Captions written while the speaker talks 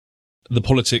The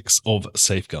politics of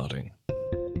safeguarding.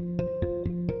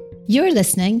 You're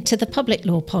listening to the Public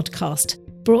Law Podcast,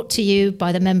 brought to you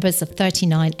by the members of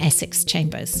 39 Essex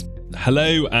Chambers.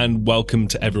 Hello and welcome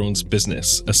to Everyone's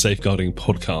Business, a safeguarding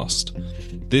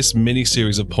podcast. This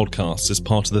mini-series of podcasts is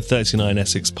part of the 39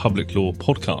 Essex Public Law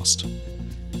Podcast.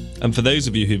 And for those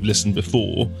of you who've listened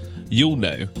before, you'll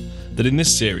know that in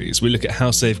this series we look at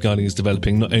how safeguarding is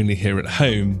developing not only here at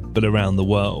home, but around the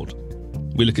world.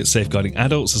 We look at safeguarding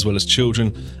adults as well as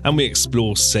children, and we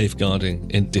explore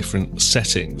safeguarding in different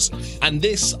settings. And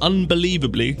this,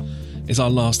 unbelievably, is our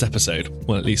last episode,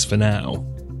 well, at least for now.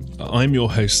 I'm your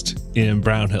host, Ian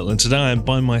Brownhill, and today I'm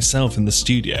by myself in the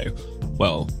studio.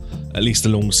 Well, at least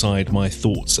alongside my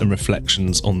thoughts and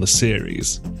reflections on the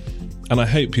series. And I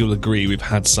hope you'll agree we've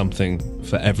had something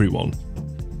for everyone.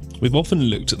 We've often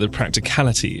looked at the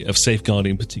practicality of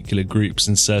safeguarding particular groups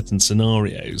in certain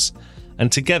scenarios, and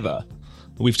together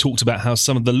we've talked about how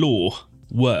some of the law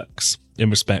works in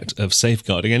respect of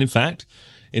safeguarding, and in fact,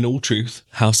 in all truth,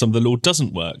 how some of the law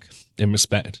doesn't work in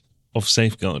respect of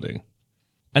safeguarding.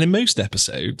 And in most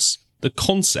episodes, the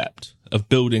concept of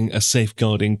building a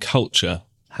safeguarding culture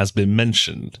has been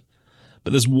mentioned.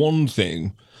 But there's one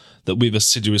thing that we've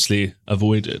assiduously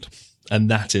avoided, and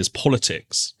that is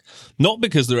politics. Not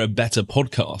because there are better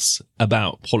podcasts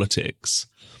about politics,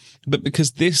 but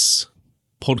because this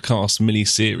podcast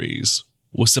mini-series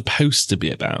was supposed to be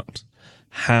about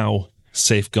how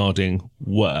safeguarding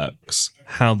works,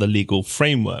 how the legal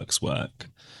frameworks work,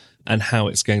 and how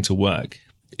it's going to work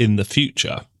in the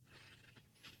future.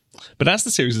 But as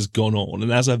the series has gone on,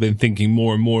 and as I've been thinking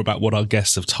more and more about what our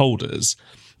guests have told us,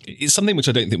 it's something which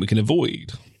I don't think we can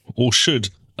avoid, or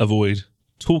should avoid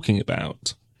talking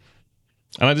about.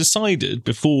 And I decided,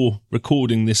 before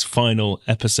recording this final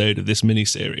episode of this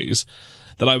mini-series,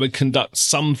 that I would conduct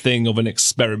something of an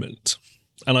experiment.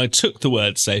 And I took the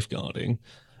word safeguarding,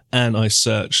 and I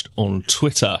searched on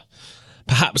Twitter.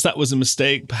 Perhaps that was a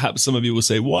mistake. Perhaps some of you will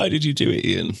say, why did you do it,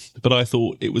 Ian? But I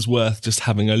thought it was worth just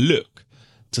having a look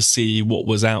to see what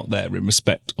was out there in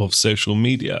respect of social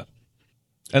media.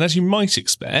 And as you might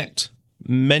expect,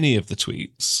 many of the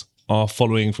tweets are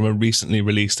following from a recently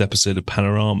released episode of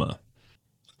Panorama.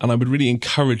 And I would really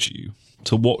encourage you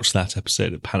to watch that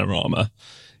episode of Panorama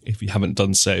if you haven't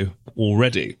done so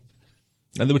already.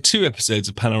 And there were two episodes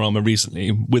of Panorama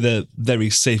recently with a very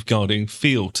safeguarding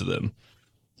feel to them.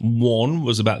 One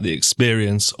was about the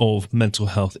experience of mental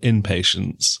health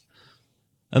inpatients,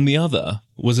 and the other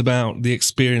was about the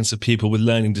experience of people with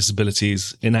learning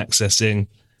disabilities in accessing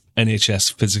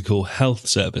NHS physical health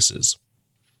services.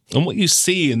 And what you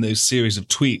see in those series of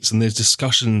tweets and those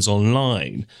discussions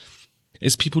online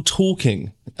is people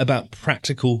talking about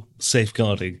practical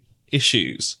safeguarding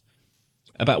issues,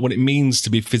 about what it means to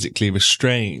be physically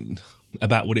restrained,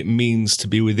 about what it means to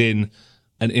be within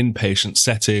an inpatient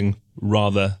setting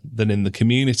rather than in the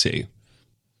community.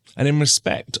 And in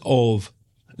respect of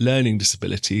learning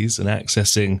disabilities and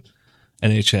accessing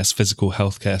NHS physical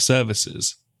healthcare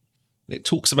services, it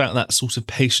talks about that sort of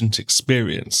patient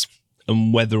experience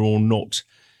and whether or not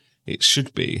it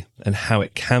should be and how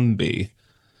it can be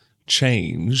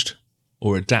changed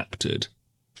or adapted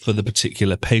for the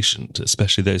particular patient,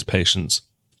 especially those patients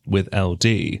with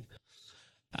LD.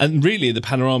 And really, the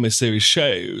Panorama series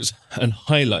shows and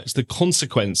highlights the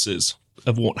consequences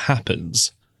of what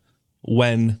happens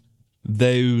when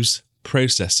those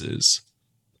processes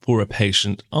for a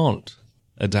patient aren't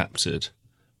adapted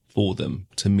for them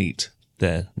to meet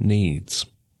their needs.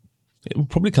 It will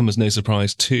probably come as no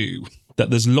surprise too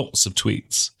that there's lots of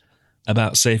tweets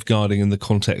about safeguarding in the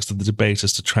context of the debate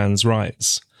as to trans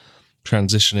rights,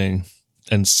 transitioning,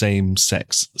 and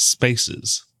same-sex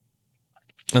spaces.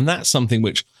 And that's something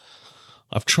which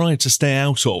I've tried to stay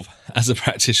out of as a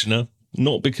practitioner,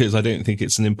 not because I don't think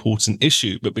it's an important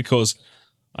issue, but because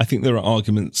I think there are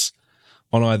arguments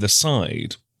on either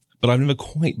side, but I've never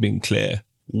quite been clear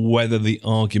whether the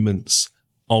arguments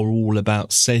are all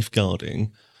about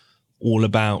safeguarding, all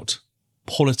about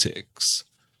politics,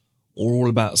 or all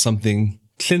about something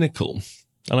clinical.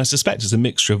 And I suspect it's a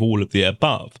mixture of all of the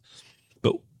above.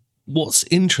 But what's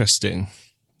interesting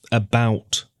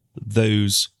about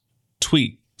those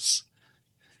tweets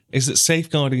is that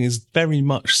safeguarding is very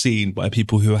much seen by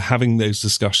people who are having those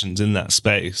discussions in that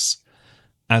space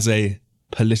as a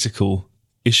political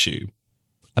issue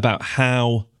about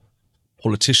how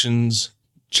politicians,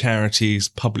 charities,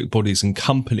 public bodies and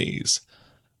companies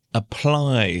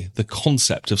apply the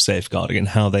concept of safeguarding and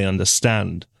how they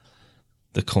understand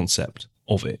the concept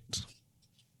of it.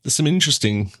 There's some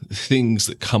interesting things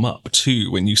that come up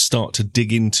too when you start to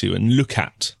dig into and look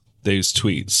at those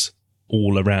tweets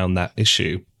all around that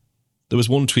issue. There was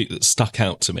one tweet that stuck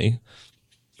out to me,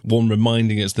 one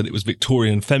reminding us that it was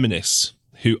Victorian feminists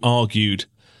who argued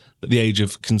that the age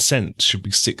of consent should be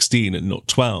 16 and not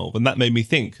 12. And that made me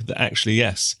think that actually,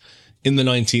 yes, in the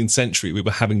 19th century, we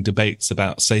were having debates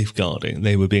about safeguarding.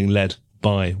 They were being led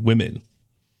by women.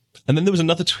 And then there was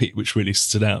another tweet which really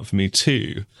stood out for me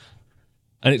too.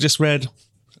 And it just read,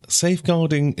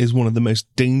 safeguarding is one of the most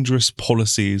dangerous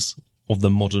policies of the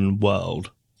modern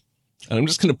world. And I'm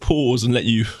just going to pause and let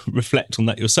you reflect on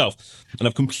that yourself. And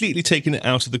I've completely taken it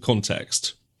out of the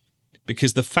context,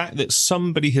 because the fact that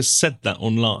somebody has said that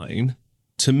online,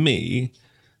 to me,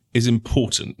 is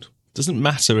important. It doesn't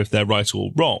matter if they're right or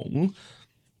wrong,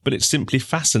 but it simply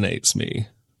fascinates me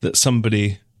that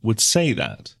somebody would say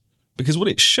that. Because what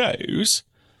it shows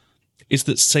is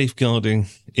that safeguarding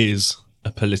is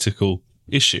a political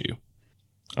issue.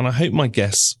 And I hope my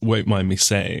guests won't mind me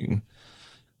saying,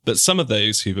 but some of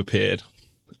those who've appeared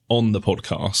on the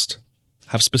podcast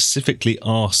have specifically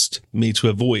asked me to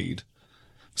avoid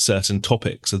certain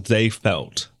topics that they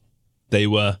felt they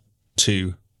were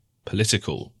too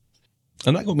political.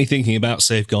 And that got me thinking about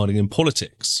safeguarding in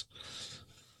politics.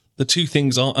 The two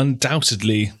things are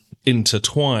undoubtedly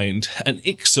intertwined, and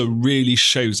EWCA really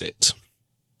shows it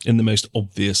in the most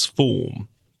obvious form,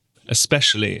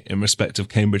 especially in respect of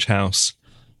Cambridge House,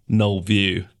 Knoll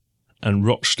View and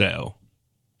Rochdale.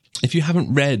 If you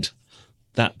haven't read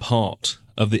that part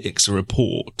of the EWCA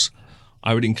report,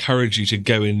 I would encourage you to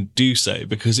go and do so,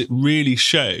 because it really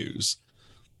shows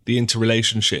the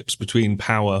interrelationships between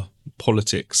power,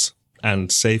 politics,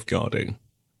 and safeguarding.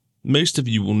 Most of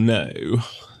you will know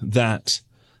that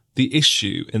the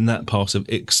issue in that part of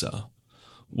EWCA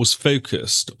was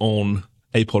focused on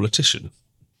a politician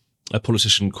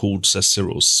called Sir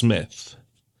Cyril Smith.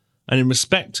 And in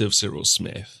respect of Cyril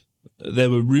Smith, there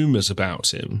were rumours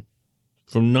about him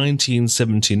from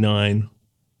 1979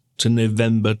 to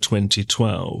November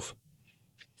 2012.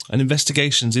 And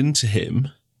investigations into him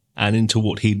and into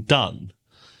what he'd done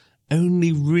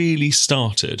only really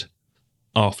started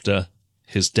after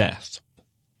his death.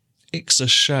 EWCA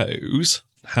shows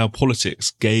how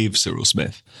politics gave Cyril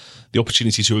Smith the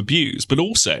opportunity to abuse, but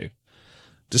also,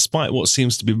 despite what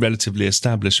seems to be relatively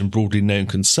established and broadly known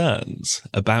concerns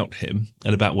about him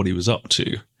and about what he was up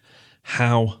to,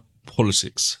 how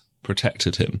politics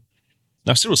protected him.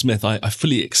 Now, Cyril Smith, I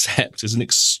fully accept, is an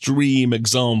extreme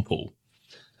example,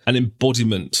 an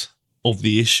embodiment of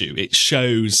the issue. It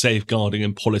shows safeguarding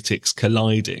and politics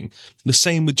colliding. The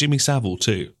same with Jimmy Savile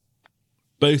too.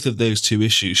 Both of those two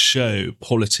issues show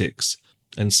politics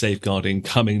and safeguarding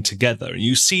coming together. And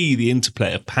you see the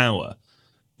interplay of power.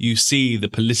 You see the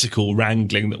political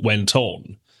wrangling that went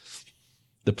on,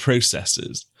 the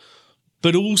processes.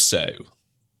 But also,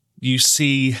 you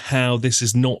see how this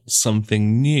is not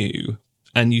something new.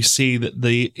 And you see that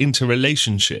the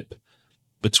interrelationship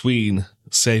between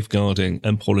safeguarding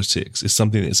and politics is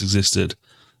something that's existed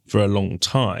for a long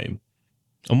time.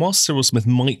 And whilst Cyril Smith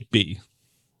might be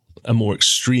a more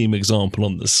extreme example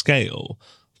on the scale,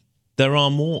 there are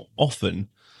more often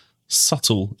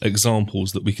subtle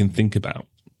examples that we can think about.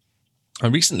 I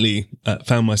recently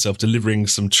found myself delivering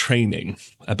some training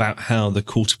about how the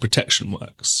Court of Protection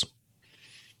works.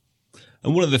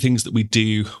 And one of the things that we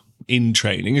do in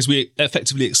training is we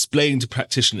effectively explain to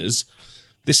practitioners,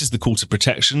 this is the Court of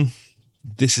Protection,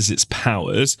 this is its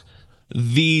powers,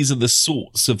 these are the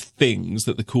sorts of things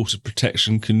that the Court of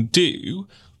Protection can do,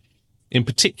 in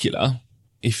particular,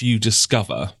 if you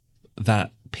discover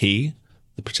that P,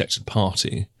 the protected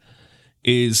party,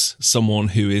 is someone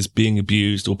who is being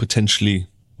abused or potentially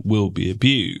will be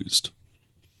abused.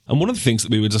 And one of the things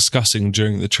that we were discussing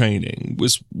during the training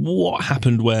was what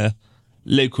happened where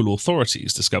local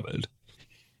authorities discovered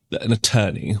that an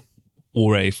attorney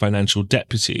or a financial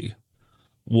deputy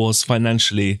was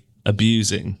financially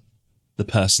abusing the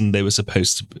person they were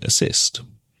supposed to assist.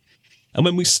 And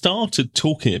when we started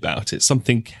talking about it,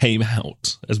 something came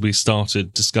out as we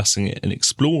started discussing it and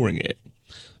exploring it,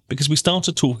 because we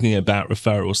started talking about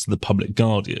referrals to the public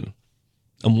guardian.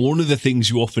 And one of the things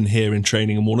you often hear in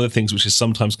training, and one of the things which is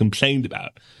sometimes complained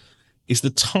about, is the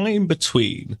time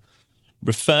between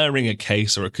referring a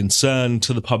case or a concern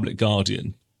to the public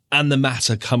guardian and the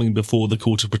matter coming before the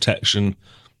Court of Protection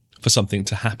for something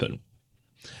to happen.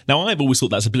 Now, I've always thought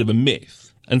that's a bit of a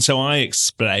myth. And so I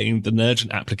explained that an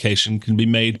urgent application can be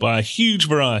made by a huge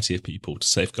variety of people to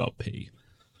safeguard P.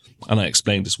 And I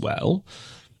explained as well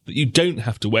that you don't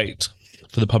have to wait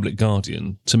for the public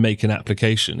guardian to make an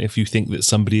application if you think that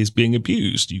somebody is being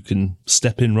abused. You can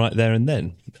step in right there and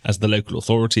then as the local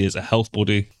authority, as a health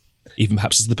body, even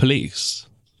perhaps as the police.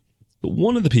 But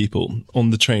one of the people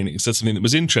on the training said something that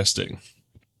was interesting.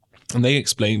 And they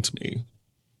explained to me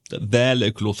that their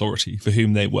local authority for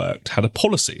whom they worked had a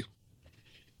policy.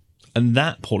 And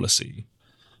that policy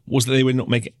was that they would not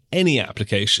make any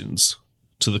applications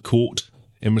to the court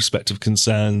in respect of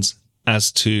concerns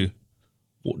as to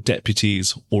what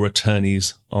deputies or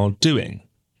attorneys are doing.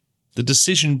 The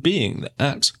decision being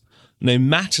that no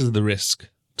matter the risk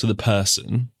to the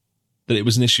person, that it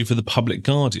was an issue for the public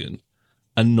guardian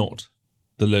and not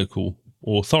the local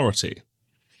authority.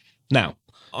 Now,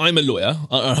 I'm a lawyer,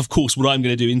 and of course what I'm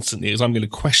going to do instantly is I'm going to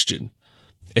question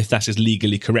if that is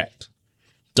legally correct.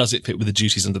 Does it fit with the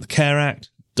duties under the Care Act?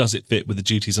 Does it fit with the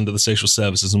duties under the Social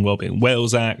Services and Wellbeing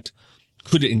Wales Act?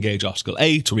 Could it engage Article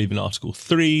 8 or even Article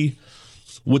 3?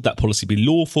 Would that policy be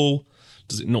lawful?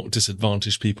 Does it not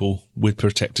disadvantage people with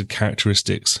protected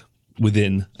characteristics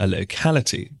within a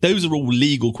locality? Those are all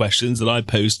legal questions that I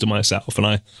posed to myself, and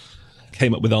I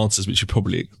came up with answers which you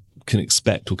probably can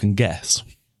expect or can guess.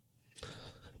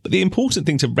 But the important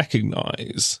thing to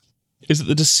recognise is that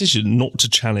the decision not to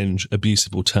challenge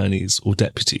abusive attorneys or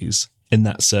deputies in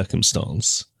that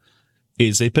circumstance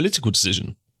is a political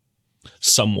decision.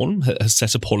 Someone has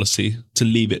set a policy to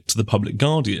leave it to the public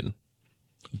guardian.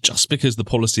 Just because the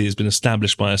policy has been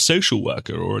established by a social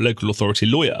worker or a local authority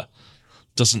lawyer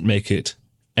doesn't make it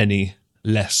any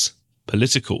less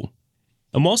political.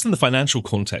 And whilst in the financial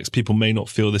context, people may not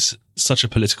feel such a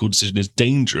political decision is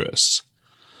dangerous,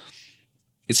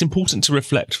 it's important to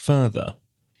reflect further.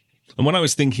 And when I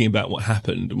was thinking about what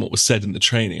happened and what was said in the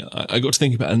training, I got to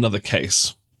think about another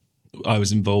case I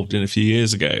was involved in a few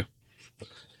years ago.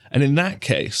 And in that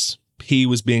case, P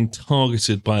was being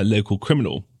targeted by a local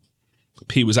criminal.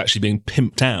 P was actually being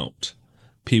pimped out.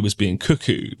 P was being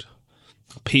cuckooed.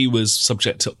 P was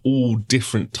subject to all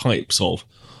different types of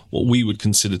what we would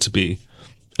consider to be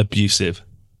abusive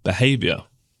behaviour.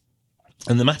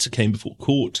 And the matter came before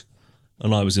court,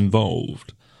 and I was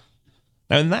involved.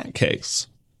 Now, in that case,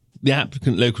 the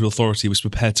applicant local authority was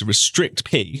prepared to restrict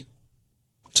P,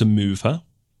 to move her,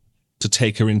 to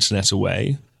take her internet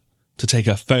away, to take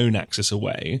her phone access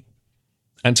away,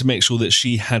 and to make sure that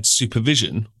she had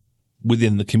supervision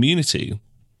within the community.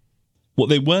 What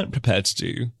they weren't prepared to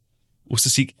do was to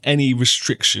seek any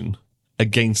restriction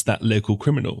against that local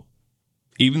criminal,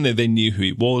 even though they knew who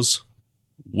he was,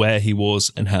 where he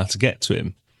was, and how to get to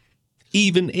him,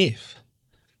 even if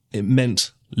it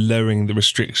meant lowering the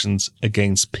restrictions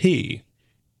against P.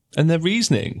 And their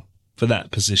reasoning for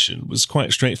that position was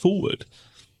quite straightforward.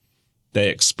 They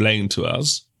explained to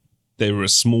us they were a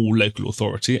small local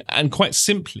authority, and quite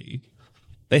simply,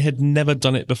 they had never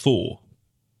done it before.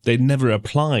 They'd never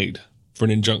applied for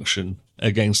an injunction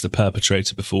against a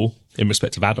perpetrator before, in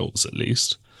respect of adults at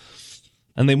least,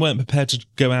 and they weren't prepared to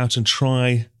go out and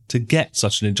try to get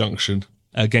such an injunction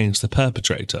against the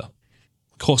perpetrator.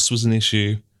 Cost was an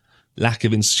issue, lack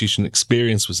of institutional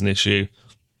experience was an issue,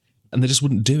 and they just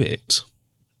wouldn't do it.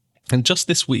 And just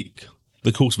this week,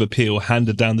 the Court of Appeal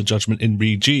handed down the judgment in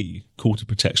Re G, Court of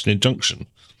Protection Injunction.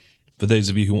 For those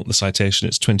of you who want the citation,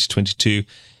 it's 2022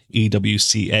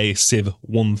 EWCA Civ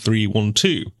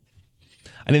 1312.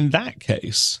 And in that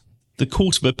case, the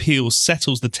Court of Appeal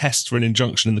settles the test for an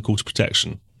injunction in the Court of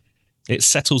Protection. It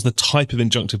settles the type of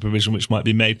injunctive provision which might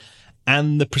be made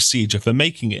and the procedure for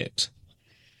making it.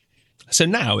 So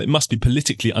now it must be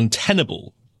politically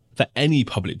untenable for any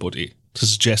public body to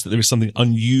suggest that there is something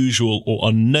unusual or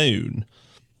unknown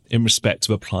in respect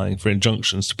of applying for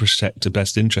injunctions to protect a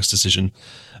best interest decision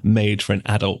made for an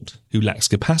adult who lacks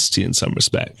capacity in some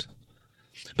respect.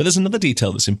 But there's another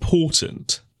detail that's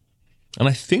important, and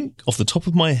I think off the top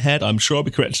of my head, I'm sure I'll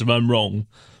be corrected if I'm wrong,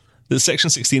 that Section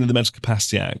 16 of the Mental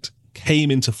Capacity Act came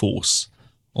into force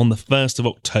on the 1st of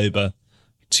October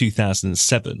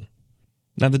 2007.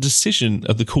 Now, the decision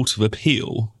of the Court of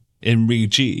Appeal in Re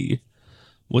G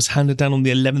was handed down on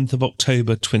the 11th of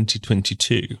October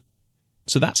 2022.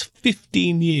 So that's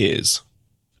 15 years.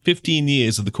 15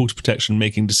 years of the Court of Protection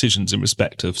making decisions in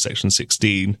respect of Section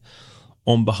 16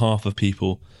 on behalf of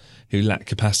people who lack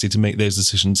capacity to make those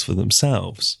decisions for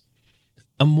themselves.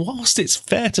 And whilst it's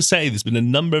fair to say there's been a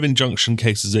number of injunction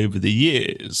cases over the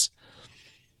years,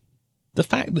 the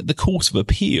fact that the Court of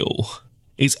Appeal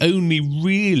is only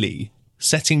really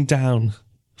setting down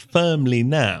firmly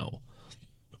now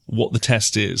what the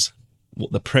test is,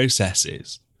 what the process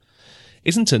is,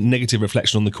 isn't a negative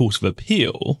reflection on the Court of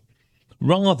Appeal.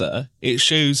 Rather, it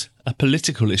shows a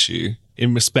political issue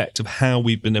in respect of how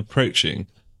we've been approaching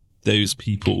those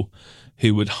people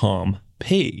who would harm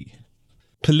P.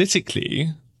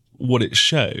 Politically, what it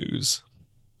shows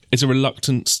is a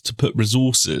reluctance to put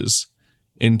resources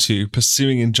into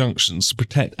pursuing injunctions to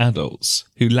protect adults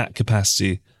who lack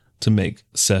capacity to make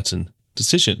certain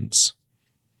decisions.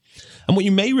 And what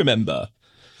you may remember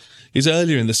is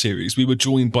earlier in the series, we were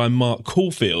joined by Mark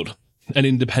Caulfield, an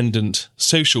independent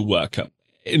social worker.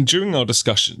 And during our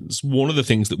discussions, one of the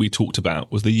things that we talked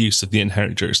about was the use of the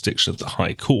inherent jurisdiction of the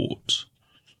High Court.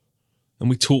 And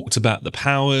we talked about the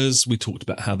powers, we talked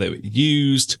about how they were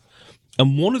used.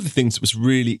 And one of the things that was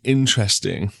really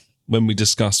interesting when we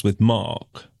discussed with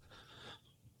Mark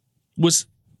was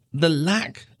the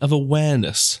lack of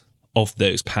awareness of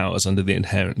those powers under the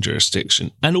inherent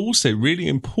jurisdiction. And also, really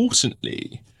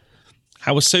importantly,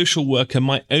 how a social worker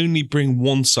might only bring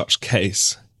one such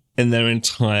case in their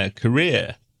entire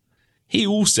career. He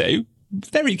also,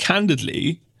 very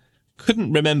candidly,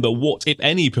 couldn't remember what, if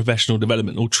any, professional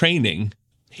development or training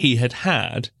he had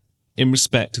had in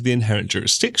respect to the inherent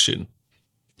jurisdiction.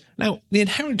 Now, the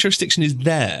inherent jurisdiction is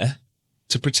there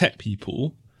to protect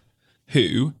people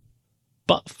who,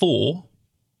 but for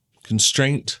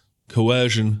constraint,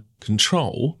 coercion,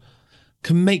 control,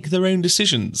 can make their own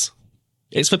decisions.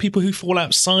 It's for people who fall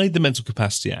outside the Mental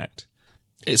Capacity Act.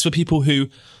 It's for people who,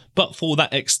 but for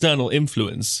that external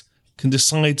influence, can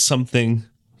decide something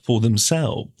for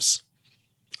themselves.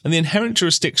 And the inherent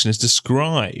jurisdiction is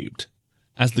described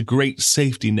as the great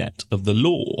safety net of the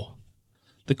law.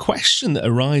 The question that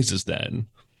arises then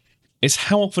is,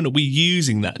 how often are we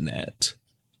using that net?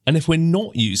 And if we're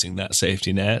not using that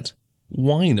safety net,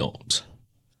 why not?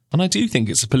 And I do think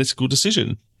it's a political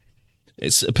decision.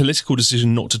 It's a political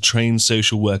decision not to train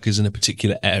social workers in a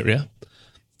particular area.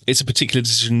 It's a particular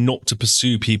decision not to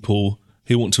pursue people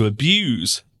who want to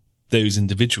abuse those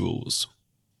individuals.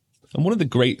 And one of the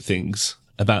great things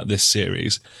about this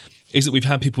series is that we've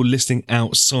had people listening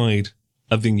outside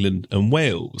of England and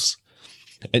Wales.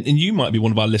 And you might be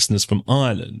one of our listeners from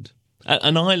Ireland.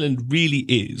 And Ireland really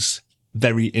is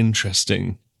very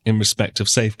interesting in respect of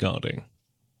safeguarding.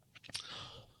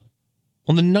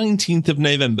 On the 19th of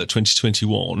November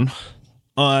 2021,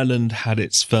 Ireland had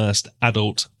its first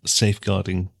Adult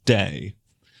Safeguarding Day.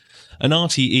 And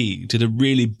RTE did a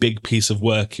really big piece of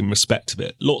work in respect of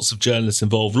it. Lots of journalists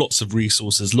involved, lots of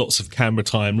resources, lots of camera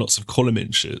time, lots of column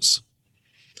inches.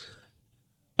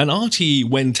 And RTE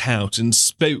went out and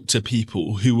spoke to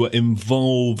people who were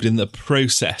involved in the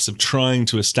process of trying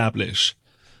to establish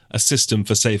a system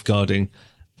for safeguarding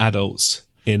adults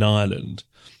in Ireland.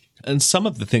 And some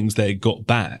of the things they got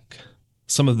back,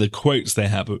 some of the quotes they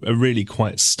have are really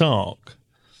quite stark.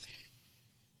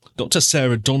 Dr.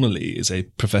 Sarah Donnelly is a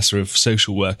professor of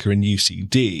social worker in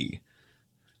UCD,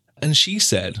 and she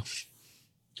said,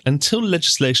 "Until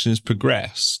legislation is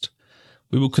progressed,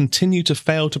 we will continue to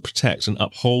fail to protect and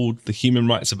uphold the human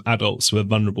rights of adults who are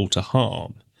vulnerable to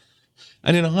harm."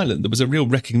 And in Ireland, there was a real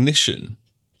recognition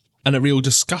and a real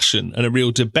discussion and a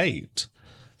real debate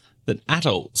that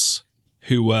adults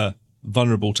who were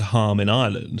vulnerable to harm in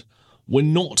Ireland were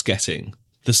not getting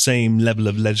the same level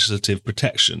of legislative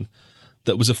protection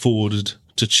that was afforded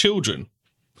to children.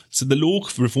 So the Law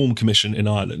Reform Commission in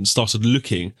Ireland started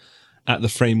looking at the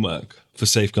framework for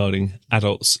safeguarding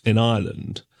adults in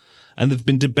Ireland. And there have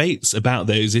been debates about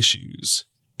those issues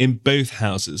in both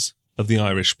houses of the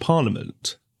Irish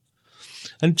Parliament.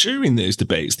 And during those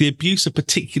debates, the abuse of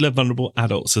particular vulnerable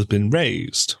adults has been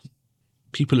raised.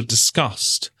 People have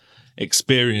discussed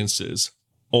experiences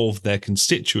of their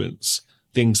constituents,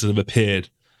 things that have appeared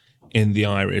in the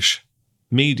Irish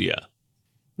media.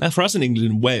 Now, for us in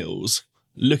England and Wales,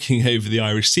 looking over the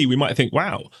Irish Sea, we might think,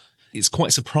 wow, it's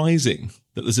quite surprising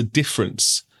that there's a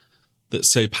difference that's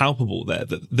so palpable there,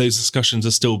 that those discussions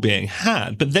are still being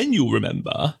had. But then you'll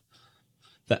remember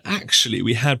that actually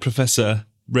we had Professor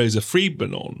Rosa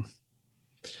Friedman on,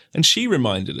 and she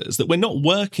reminded us that we're not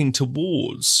working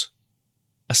towards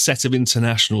a set of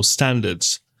international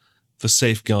standards for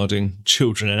safeguarding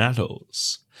children and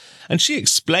adults. And she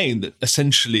explained that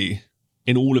essentially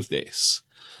in all of this,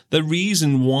 the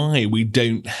reason why we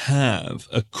don't have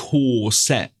a core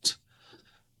set,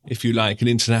 if you like, an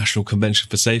international convention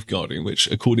for safeguarding, which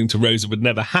according to Rosa would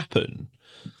never happen,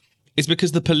 is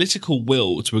because the political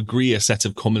will to agree a set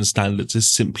of common standards is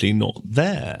simply not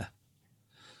there.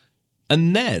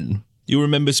 And then you'll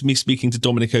remember me speaking to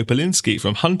Dominic Opolinski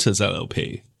from Hunters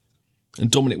LLP.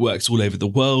 And Dominic works all over the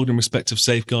world in respect of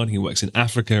safeguarding. He works in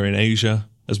Africa, in Asia,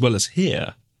 as well as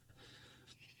here.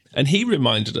 And he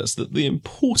reminded us that the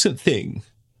important thing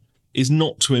is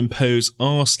not to impose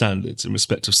our standards in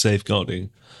respect of safeguarding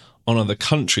on other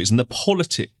countries, and the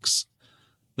politics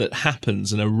that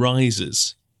happens and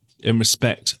arises in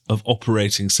respect of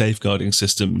operating safeguarding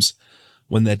systems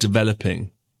when they're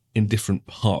developing in different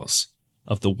parts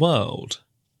of the world.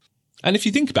 And if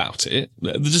you think about it,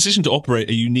 the decision to operate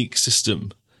a unique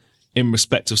system in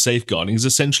respect of safeguarding is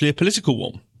essentially a political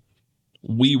one.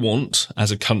 We want,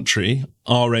 as a country,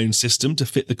 our own system to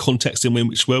fit the context in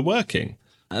which we're working.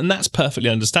 And that's perfectly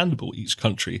understandable. Each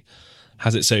country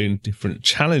has its own different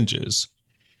challenges.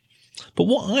 But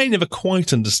what I never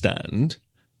quite understand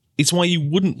is why you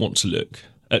wouldn't want to look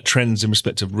at trends in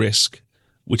respect of risk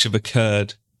which have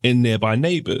occurred in nearby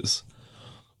neighbours,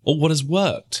 or what has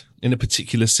worked in a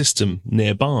particular system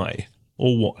nearby,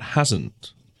 or what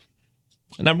hasn't.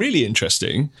 And now really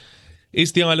interesting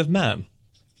is the Isle of Man.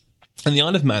 And the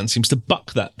Isle of Man seems to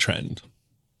buck that trend.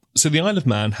 So the Isle of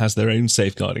Man has their own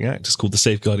Safeguarding Act. It's called the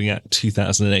Safeguarding Act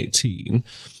 2018.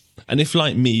 And if,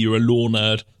 like me, you're a law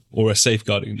nerd or a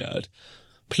safeguarding nerd,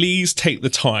 please take the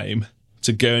time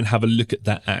to go and have a look at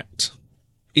that act.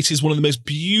 It is one of the most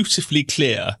beautifully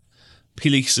clear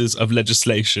pieces of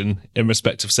legislation in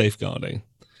respect of safeguarding.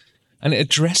 And it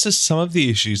addresses some of the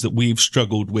issues that we've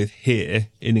struggled with here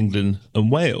in England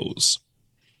and Wales.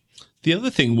 The other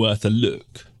thing worth a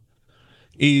look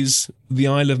is the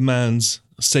Isle of Man's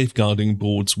Safeguarding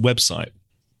Board's website.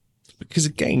 Because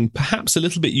again, perhaps a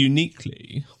little bit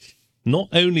uniquely, not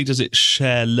only does it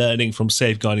share learning from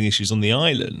safeguarding issues on the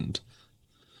island,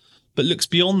 but looks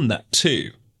beyond that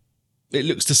too. It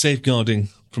looks to safeguarding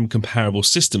from comparable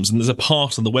systems, and there's a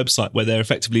part on the website where they're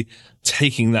effectively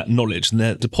taking that knowledge and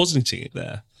they're depositing it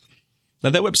there. Now,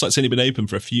 their website's only been open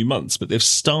for a few months, but they've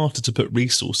started to put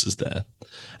resources there.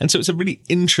 And so it's a really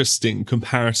interesting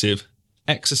comparative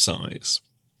exercise.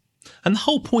 And the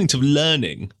whole point of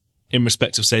learning in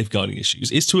respect of safeguarding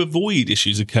issues is to avoid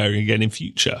issues occurring again in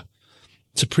future,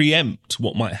 to preempt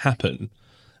what might happen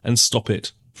and stop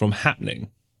it from happening.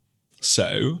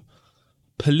 So,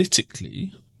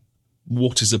 politically,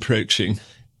 what is approaching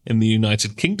in the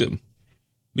United Kingdom?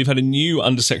 We've had a new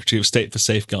Undersecretary of State for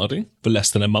Safeguarding for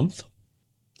less than a month.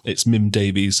 It's Mim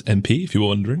Davies MP, if you're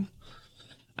wondering.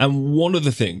 And one of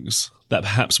the things that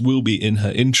perhaps will be in her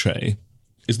in tray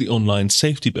is the online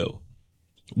safety bill.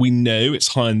 We know it's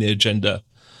high on the agenda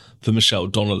for Michelle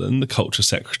Donnellan, the Culture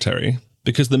Secretary,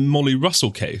 because the Molly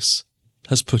Russell case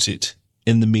has put it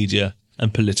in the media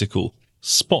and political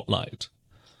spotlight.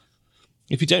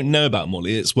 If you don't know about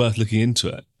Molly, it's worth looking into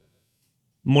it.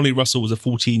 Molly Russell was a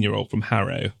 14-year-old from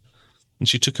Harrow, and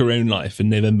she took her own life in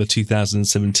November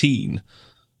 2017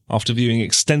 after viewing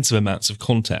extensive amounts of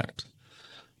content,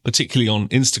 particularly on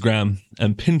Instagram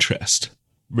and Pinterest,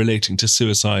 relating to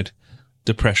suicide,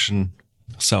 depression,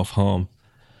 self-harm,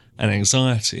 and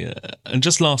anxiety. And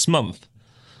just last month,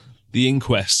 the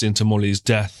inquest into Molly's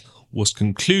death was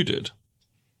concluded.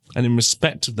 And in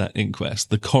respect of that inquest,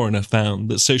 the coroner found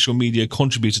that social media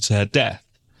contributed to her death.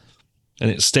 And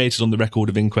it stated on the record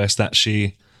of inquest that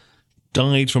she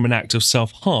died from an act of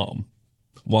self-harm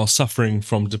while suffering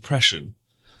from depression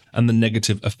and the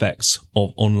negative effects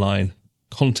of online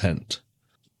content.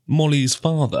 Molly's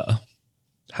father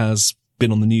has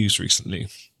been on the news recently,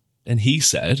 and he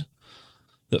said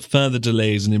that further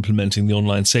delays in implementing the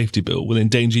online safety bill will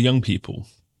endanger young people,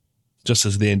 just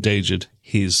as they endangered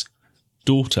his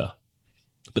daughter.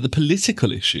 But the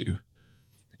political issue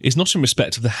is not in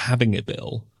respect of the having a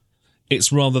bill,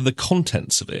 it's rather the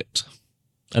contents of it.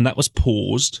 And that was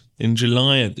paused in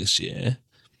July of this year,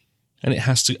 and it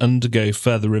has to undergo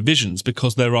further revisions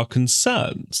because there are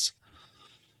concerns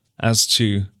as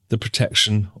to the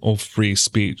protection of free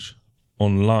speech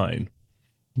online.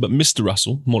 But Mr.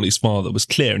 Russell, Molly's father, was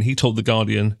clear, and he told The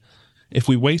Guardian, if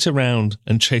we wait around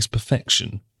and chase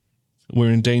perfection,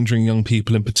 we're endangering young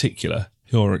people in particular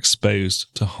who are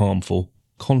exposed to harmful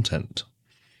content.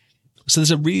 So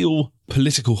there's a real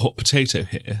political hot potato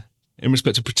here in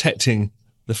respect of protecting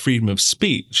the freedom of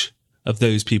speech of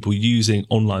those people using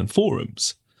online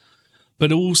forums,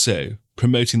 but also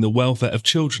promoting the welfare of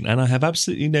children, and I have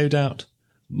absolutely no doubt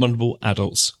vulnerable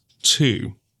adults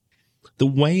too. The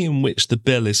way in which the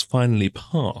bill is finally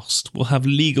passed will have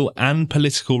legal and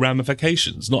political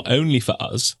ramifications, not only for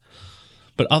us,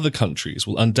 but other countries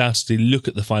will undoubtedly look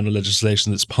at the final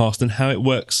legislation that's passed and how it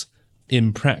works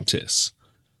in practice.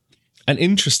 And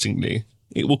interestingly,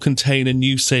 it will contain a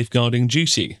new safeguarding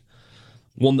duty,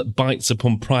 one that bites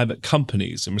upon private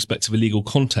companies in respect of illegal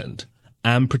content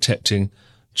and protecting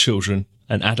children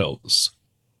and adults.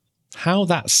 How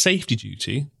that safety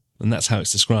duty, and that's how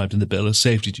it's described in the bill as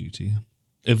safety duty,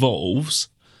 evolves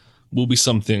will be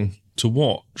something to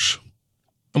watch.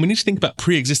 And we need to think about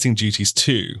pre-existing duties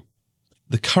too.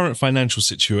 The current financial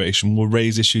situation will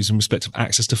raise issues in respect of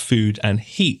access to food and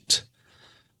heat.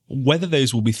 Whether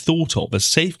those will be thought of as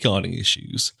safeguarding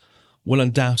issues will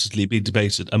undoubtedly be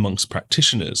debated amongst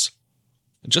practitioners.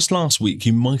 Just last week,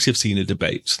 you might have seen a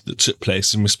debate that took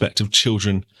place in respect of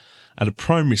children at a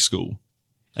primary school,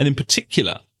 and in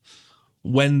particular,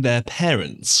 when their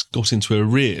parents got into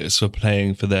arrears for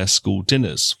paying for their school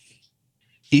dinners.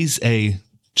 Is a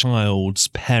child's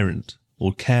parent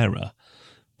or carer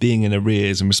being in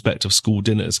arrears in respect of school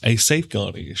dinners a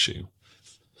safeguarding issue?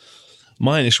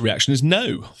 My initial reaction is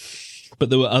no, but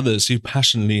there were others who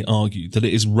passionately argued that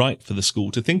it is right for the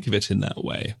school to think of it in that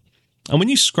way. And when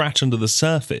you scratch under the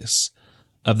surface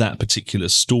of that particular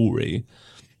story,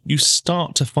 you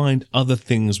start to find other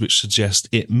things which suggest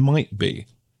it might be.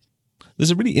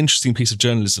 There's a really interesting piece of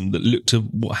journalism that looked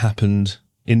at what happened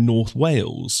in North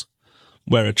Wales,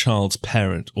 where a child's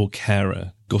parent or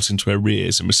carer got into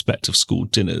arrears in respect of school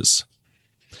dinners.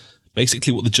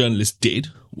 Basically, what the journalists did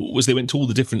was they went to all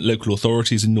the different local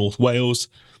authorities in North Wales.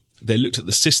 They looked at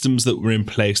the systems that were in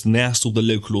place and they asked all the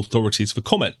local authorities for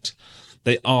comment.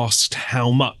 They asked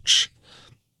how much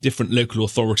different local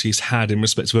authorities had in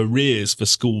respect of arrears for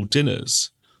school dinners.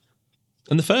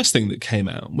 And the first thing that came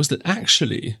out was that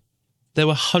actually there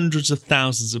were hundreds of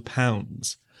thousands of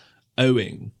pounds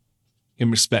owing in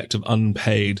respect of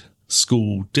unpaid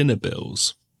school dinner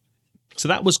bills. So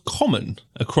that was common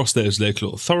across those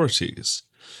local authorities.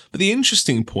 But the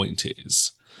interesting point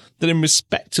is that in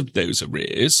respect of those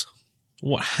arrears,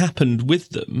 what happened with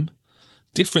them,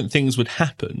 different things would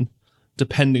happen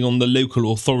depending on the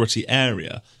local authority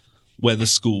area where the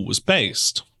school was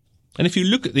based. And if you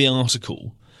look at the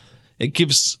article, it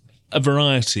gives a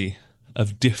variety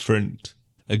of different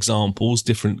examples,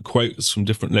 different quotes from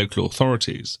different local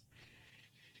authorities.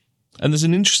 And there's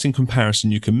an interesting comparison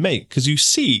you can make because you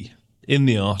see in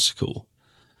the article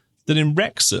that in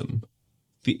Wrexham,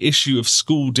 the issue of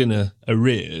school dinner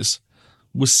arrears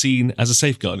was seen as a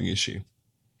safeguarding issue.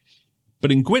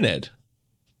 But in Gwynedd,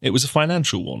 it was a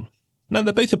financial one. Now,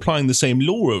 they're both applying the same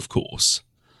law, of course,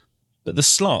 but the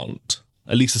slant,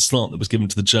 at least the slant that was given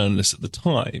to the journalists at the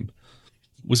time,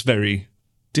 was very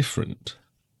different.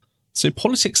 So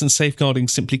politics and safeguarding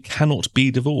simply cannot be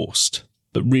divorced,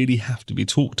 but really have to be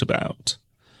talked about.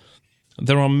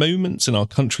 There are moments in our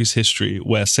country's history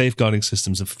where safeguarding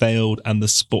systems have failed and the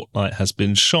spotlight has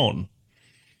been shone.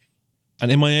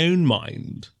 And in my own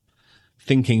mind,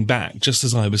 thinking back, just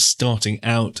as I was starting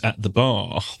out at the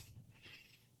bar,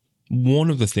 one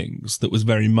of the things that was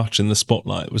very much in the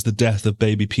spotlight was the death of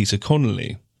baby Peter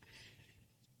Connolly.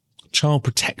 Child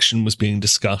protection was being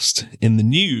discussed in the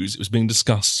news, it was being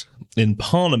discussed in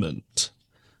Parliament,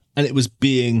 and it was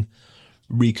being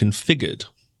reconfigured.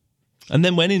 And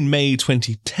then when in May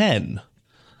 2010,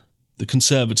 the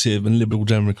Conservative and Liberal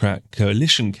Democrat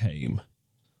coalition came,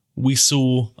 we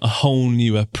saw a whole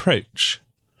new approach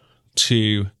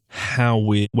to how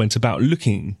we went about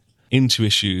looking into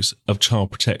issues of child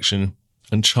protection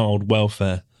and child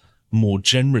welfare more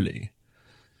generally.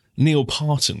 Neil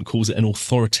Parton calls it an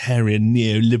authoritarian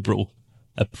neoliberal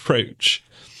approach.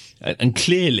 And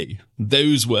clearly,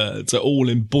 those words are all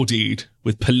embodied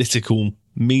with political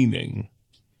meaning.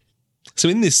 So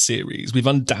in this series, we've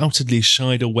undoubtedly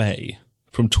shied away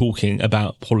from talking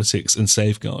about politics and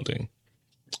safeguarding.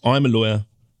 I'm a lawyer.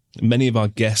 Many of our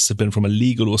guests have been from a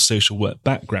legal or social work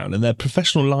background, and their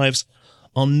professional lives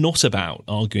are not about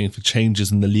arguing for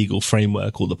changes in the legal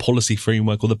framework or the policy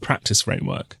framework or the practice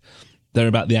framework. They're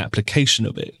about the application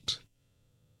of it.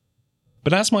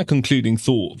 But as my concluding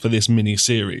thought for this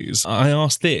mini-series, I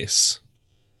ask this: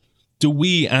 do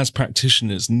we as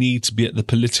practitioners need to be at the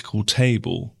political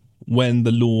table when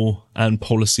the law and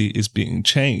policy is being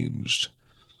changed?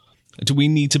 Do we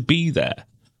need to be there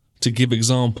to give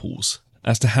examples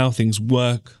as to how things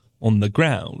work on the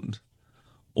ground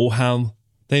or how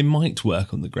they might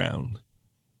work on the ground?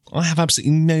 I have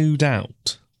absolutely no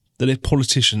doubt that if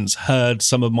politicians heard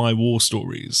some of my war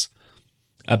stories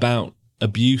about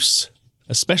abuse,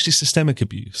 especially systemic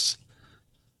abuse,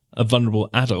 of vulnerable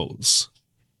adults,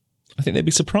 I think they'd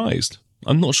be surprised.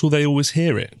 I'm not sure they always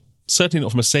hear it, certainly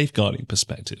not from a safeguarding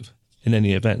perspective in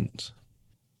any event.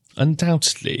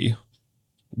 Undoubtedly,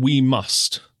 we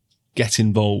must get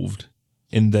involved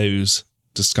in those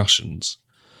discussions,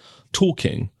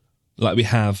 talking like we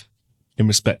have in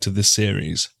respect of this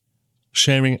series.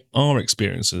 Sharing our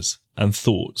experiences and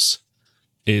thoughts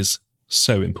is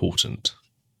so important.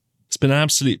 It's been an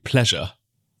absolute pleasure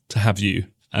to have you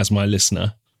as my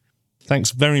listener.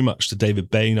 Thanks very much to David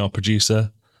Bain, our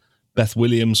producer, Beth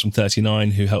Williams from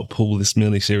 39, who helped pull this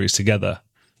mini-series together.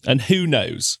 And who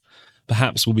knows,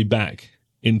 perhaps we'll be back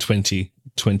in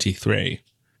 2023.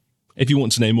 If you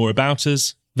want to know more about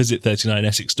us, visit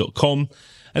 39essex.com.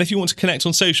 And if you want to connect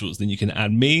on socials, then you can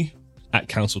add me at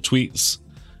Council Tweets.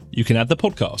 You can add the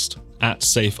podcast at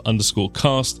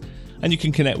safe_cast. And you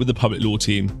can connect with the public law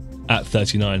team at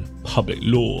 39 Public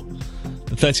Law.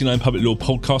 The 39 Public Law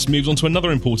podcast moves on to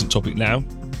another important topic now: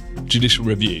 judicial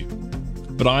review.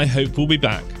 But I hope we'll be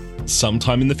back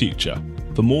sometime in the future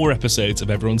for more episodes of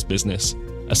Everyone's Business,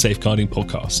 a safeguarding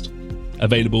podcast,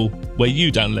 available where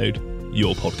you download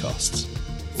your podcasts.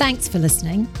 Thanks for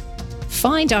listening.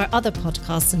 Find our other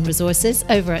podcasts and resources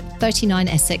over at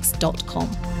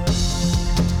 39essex.com.